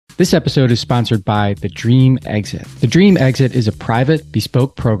This episode is sponsored by The Dream Exit. The Dream Exit is a private,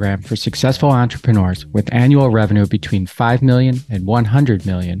 bespoke program for successful entrepreneurs with annual revenue between $5 million and $100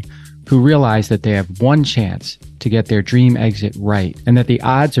 million who realize that they have one chance to get their dream exit right, and that the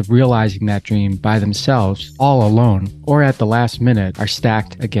odds of realizing that dream by themselves, all alone, or at the last minute are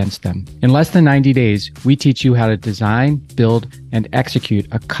stacked against them. In less than 90 days, we teach you how to design, build, and execute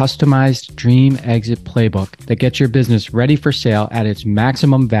a customized dream exit playbook that gets your business ready for sale at its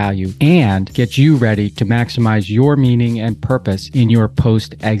maximum value and gets you ready to maximize your meaning and purpose in your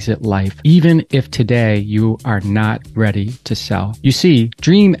post-exit life, even if today you are not ready to sell. You see,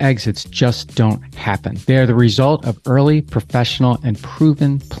 dream exits just don't happen. They are the result of early, professional, and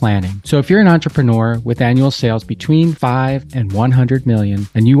proven planning. So if you're an entrepreneur with annual sales between 5 and 100 million,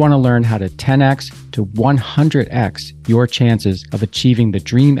 and you want to learn how to 10x to 100x your chances of achieving the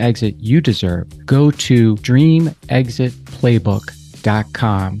dream exit you deserve, go to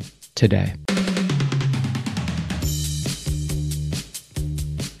dreamexitplaybook.com today.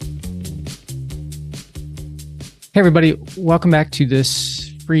 Hey everybody, welcome back to this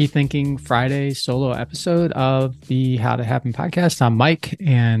Free Thinking Friday solo episode of the How to Happen podcast. I'm Mike,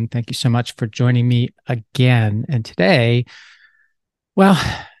 and thank you so much for joining me again. And today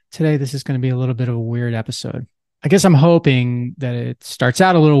this is going to be a little bit of a weird episode. I guess I'm hoping that it starts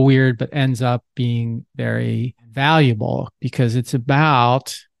out a little weird, but ends up being very valuable because it's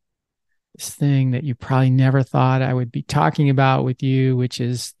about this thing that you probably never thought I would be talking about with you, which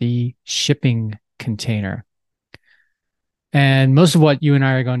is the shipping container. And most of what you and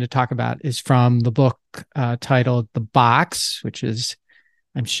I are going to talk about is from the book titled The Box, which is,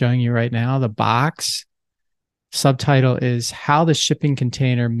 I'm showing you right now, The Box. Subtitle is How the Shipping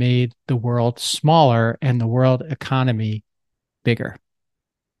Container Made the World Smaller and the World Economy Bigger.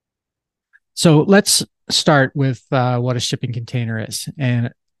 So let's start with what a shipping container is.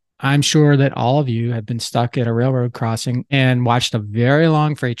 And I'm sure that all of you have been stuck at a railroad crossing and watched a very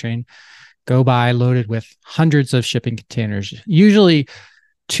long freight train go by loaded with hundreds of shipping containers, usually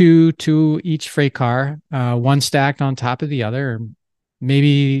two to each freight car, one stacked on top of the other, or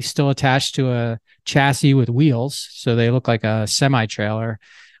maybe still attached to a chassis with wheels, so they look like a semi-trailer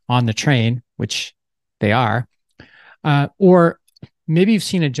on the train, which they are. Or maybe you've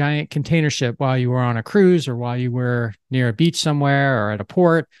seen a giant container ship while you were on a cruise or while you were near a beach somewhere or at a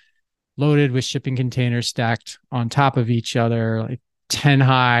port, loaded with shipping containers stacked on top of each other, like 10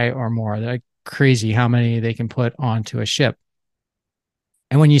 high or more. They're like crazy how many they can put onto a ship.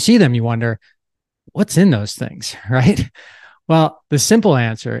 And when you see them, you wonder, what's in those things, right? Well, the simple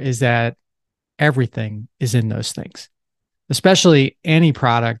answer is that everything is in those things, especially any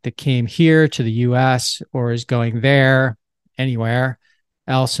product that came here to the US or is going there, anywhere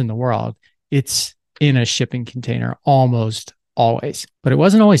else in the world. It's in a shipping container almost always, but it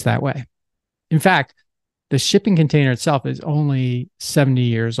wasn't always that way. In fact, the shipping container itself is only 70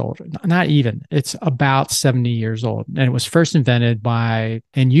 years old. Not even. It's about 70 years old. And it was first invented by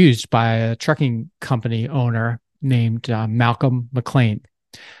and used by a trucking company owner named Malcolm McLean.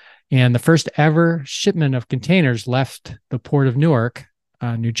 And the first ever shipment of containers left the port of Newark,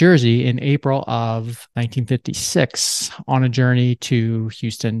 New Jersey, in April of 1956 on a journey to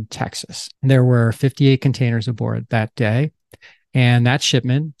Houston, Texas. There were 58 containers aboard that day. And that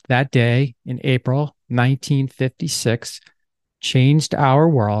shipment that day in April 1956 changed our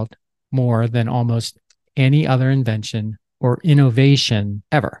world more than almost any other invention or innovation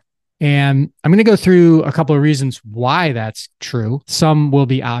ever. And I'm going to go through a couple of reasons why that's true. Some will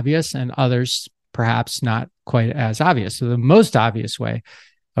be obvious and others perhaps not quite as obvious. So the most obvious way,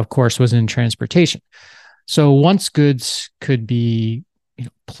 of course, was in transportation. So once goods could be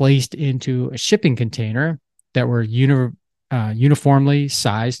placed into a shipping container that were uniformly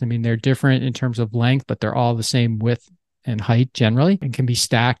sized. I mean, they're different in terms of length, but they're all the same width and height generally, and can be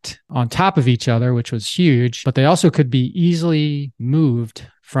stacked on top of each other, which was huge. But they also could be easily moved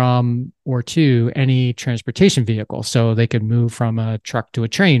from or to any transportation vehicle. So they could move from a truck to a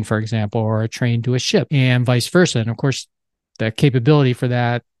train, for example, or a train to a ship, and vice versa. And of course, the capability for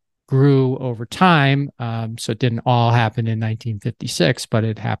that grew over time. So it didn't all happen in 1956, but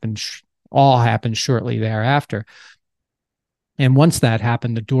it all happened shortly thereafter. And once that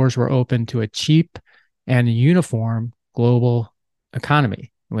happened, the doors were open to a cheap and a uniform global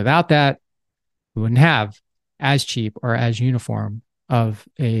economy. And without that, we wouldn't have as cheap or as uniform of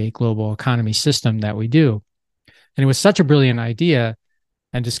a global economy system that we do. And it was such a brilliant idea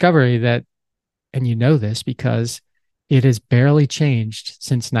and discovery that, and you know this because it has barely changed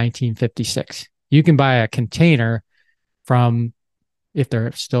since 1956. You can buy a container from, if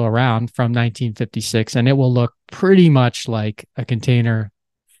they're still around, from 1956, and it will look pretty much like a container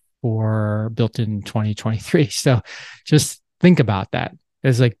built in 2023. So just think about that.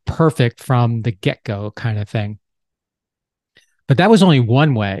 It's like perfect from the get-go kind of thing. But that was only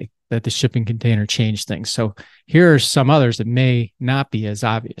one way that the shipping container changed things. So here are some others that may not be as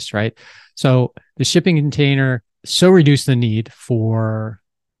obvious, right? So the shipping container so reduced the need for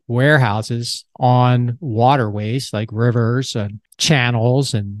warehouses on waterways like rivers and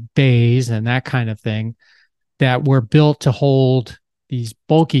channels and bays and that kind of thing that were built to hold these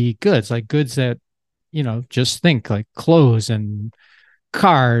bulky goods, like goods that, just think like clothes and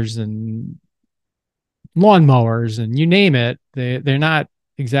cars and lawnmowers and you name it. They're not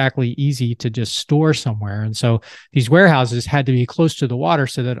exactly easy to just store somewhere. And so these warehouses had to be close to the water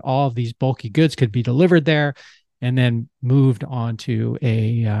so that all of these bulky goods could be delivered there and then moved onto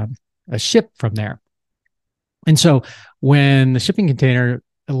a ship from there. And so when the shipping container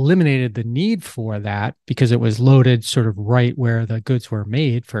eliminated the need for that because it was loaded sort of right where the goods were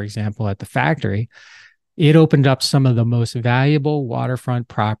made, for example, at the factory, it opened up some of the most valuable waterfront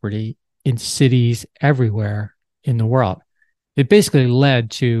property in cities everywhere in the world. It basically led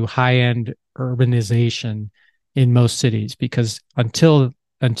to high-end urbanization in most cities because until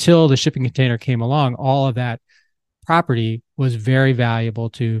the shipping container came along, all of that property was very valuable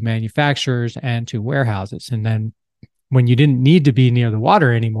to manufacturers and to warehouses. And then when you didn't need to be near the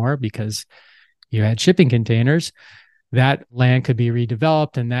water anymore because you had shipping containers, that land could be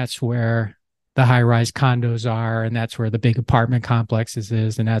redeveloped, and that's where the high-rise condos are, and that's where the big apartment complexes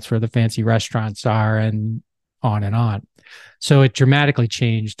is, and that's where the fancy restaurants are, and on and on. So it dramatically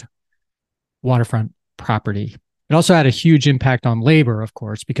changed waterfront property. It also had a huge impact on labor, of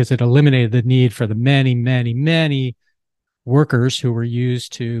course, because it eliminated the need for the many, many, many workers who were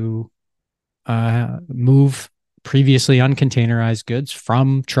used to move previously uncontainerized goods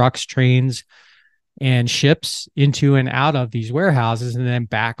from trucks, trains, and ships into and out of these warehouses and then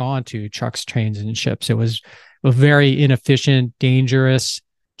back onto trucks, trains, and ships. It was a very inefficient, dangerous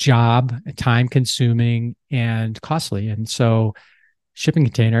job, time-consuming, and costly. And so shipping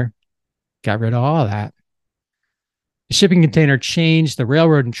container got rid of all of that. The shipping container changed the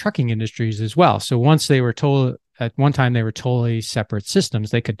railroad and trucking industries as well. So once they were told, at one time they were totally separate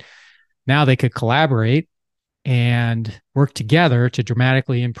systems, now they could collaborate and work together to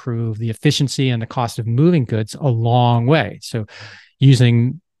dramatically improve the efficiency and the cost of moving goods a long way. So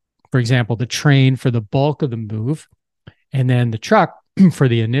using, for example, the train for the bulk of the move, and then the truck for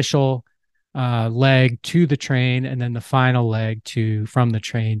the initial leg to the train, and then the final leg from the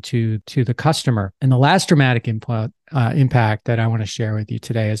train to the customer. And the last dramatic impact that I want to share with you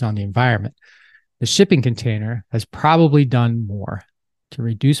today is on the environment. The shipping container has probably done more to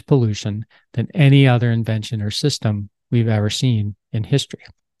reduce pollution than any other invention or system we've ever seen in history.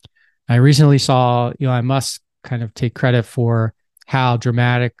 I recently saw Elon Musk kind of take credit for how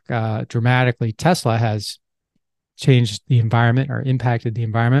dramatically Tesla has changed the environment or impacted the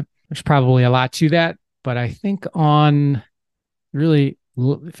environment. There's probably a lot to that, but I think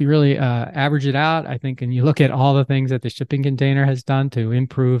if you really average it out, I think, and you look at all the things that the shipping container has done to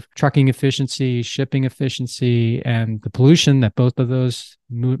improve trucking efficiency, shipping efficiency, and the pollution that both of those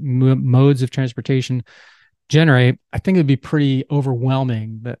modes of transportation generate, I think it'd be pretty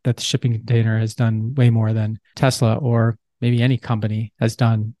overwhelming that the shipping container has done way more than Tesla or maybe any company has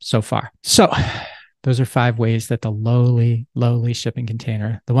done so far. So those are 5 ways that the lowly shipping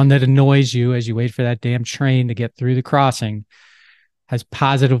container, the one that annoys you as you wait for that damn train to get through the crossing, has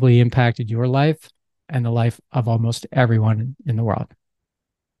positively impacted your life and the life of almost everyone in the world.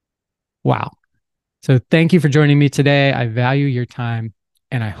 Wow. So thank you for joining me today. I value your time,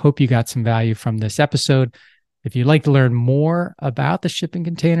 and I hope you got some value from this episode. If you'd like to learn more about the shipping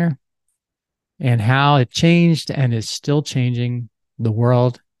container and how it changed and is still changing the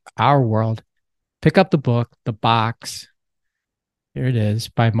world, our world, pick up the book, The Box. Here it is,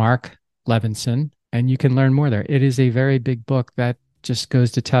 by Mark Levinson, and you can learn more there. It is a very big book that just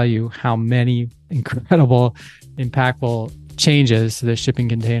goes to tell you how many incredible, impactful changes the shipping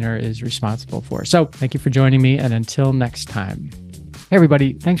container is responsible for. So thank you for joining me, and until next time. Hey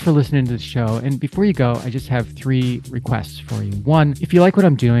everybody, thanks for listening to the show. And before you go, I just have 3 requests for you. 1, if you like what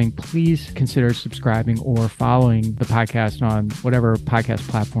I'm doing, please consider subscribing or following the podcast on whatever podcast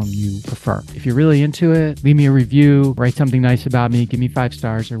platform you prefer. If you're really into it, leave me a review, write something nice about me, give me 5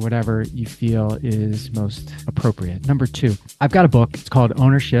 stars or whatever you feel is most appropriate. Number 2, I've got a book. It's called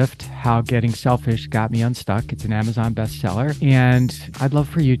Ownershift: How Getting Selfish Got Me Unstuck. It's an Amazon bestseller, and I'd love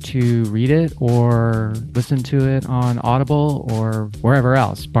for you to read it or listen to it on Audible or wherever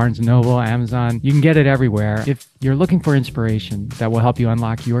else, Barnes & Noble, Amazon. You can get it everywhere. If you're looking for inspiration that will help you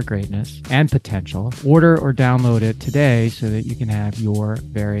unlock your greatness and potential, order or download it today so that you can have your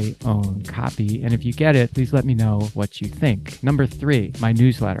very own copy. And if you get it, please let me know what you think. Number 3, my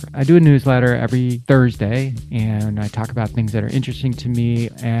newsletter. I do a newsletter every Thursday, and I talk about things that are interesting to me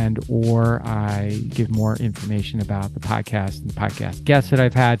or I give more information about the podcast and the podcast guests that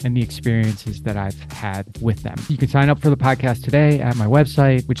I've had and the experiences that I've had with them. You can sign up for the podcast today at my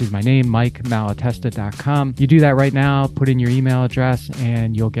website, which is my name, MikeMalatesta.com. You do that right now, put in your email address,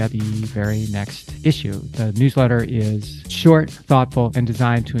 and you'll get the very next issue. The newsletter is short, thoughtful, and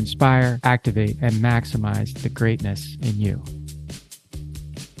designed to inspire, activate, and maximize the greatness in you.